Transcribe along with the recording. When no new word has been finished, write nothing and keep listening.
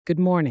Good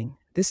morning.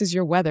 This is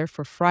your weather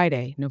for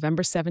Friday,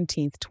 November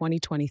 17th,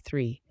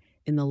 2023,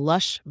 in the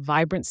lush,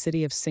 vibrant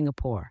city of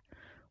Singapore,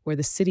 where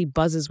the city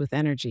buzzes with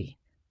energy,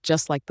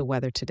 just like the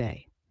weather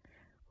today.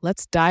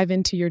 Let's dive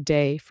into your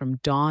day from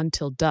dawn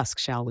till dusk,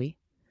 shall we?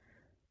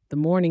 The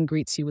morning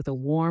greets you with a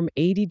warm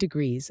 80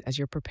 degrees as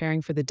you're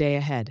preparing for the day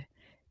ahead.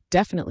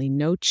 Definitely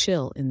no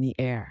chill in the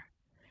air.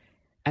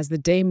 As the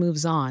day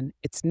moves on,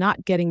 it's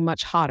not getting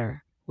much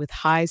hotter, with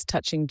highs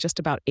touching just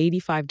about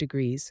 85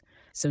 degrees,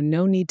 so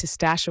no need to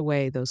stash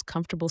away those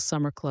comfortable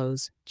summer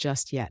clothes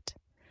just yet.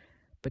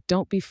 But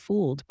don't be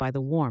fooled by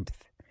the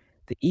warmth.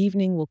 The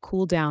evening will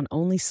cool down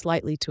only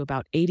slightly to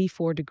about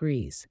 84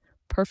 degrees,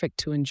 perfect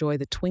to enjoy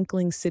the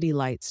twinkling city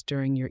lights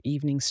during your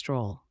evening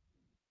stroll.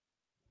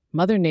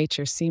 Mother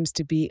Nature seems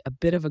to be a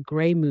bit of a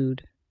gray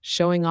mood,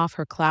 showing off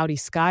her cloudy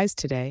skies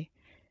today.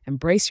 And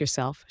brace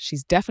yourself,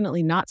 she's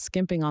definitely not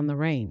skimping on the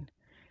rain.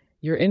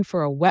 You're in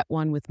for a wet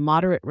one with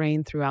moderate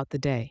rain throughout the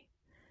day.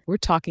 We're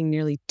talking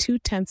nearly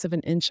 2/10 of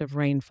an inch of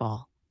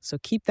rainfall, so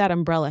keep that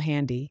umbrella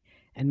handy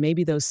and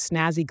maybe those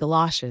snazzy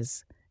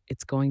galoshes.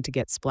 It's going to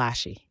get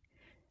splashy.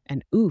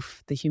 And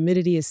oof, the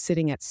humidity is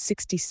sitting at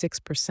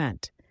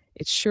 66%.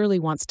 It surely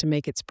wants to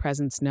make its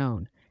presence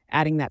known,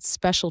 adding that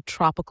special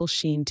tropical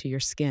sheen to your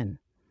skin.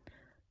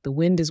 The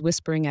wind is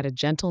whispering at a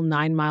gentle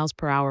 9 miles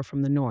per hour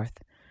from the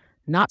north,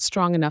 not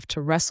strong enough to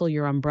wrestle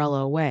your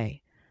umbrella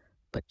away.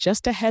 But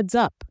just a heads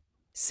up,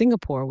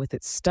 Singapore, with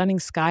its stunning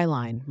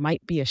skyline,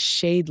 might be a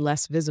shade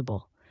less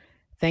visible,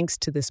 thanks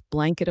to this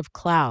blanket of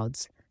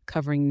clouds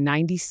covering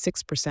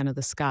 96% of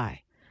the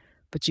sky.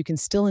 But you can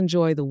still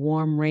enjoy the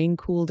warm, rain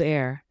cooled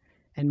air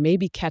and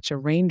maybe catch a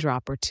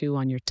raindrop or two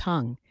on your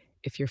tongue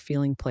if you're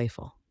feeling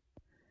playful.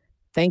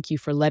 Thank you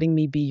for letting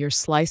me be your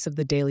slice of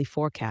the daily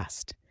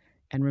forecast.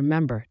 And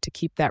remember to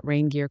keep that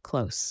rain gear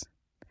close.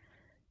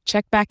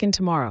 Check back in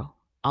tomorrow.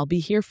 I'll be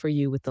here for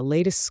you with the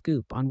latest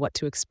scoop on what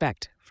to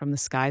expect from the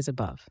skies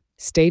above.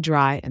 Stay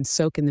dry and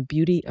soak in the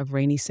beauty of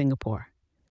rainy Singapore.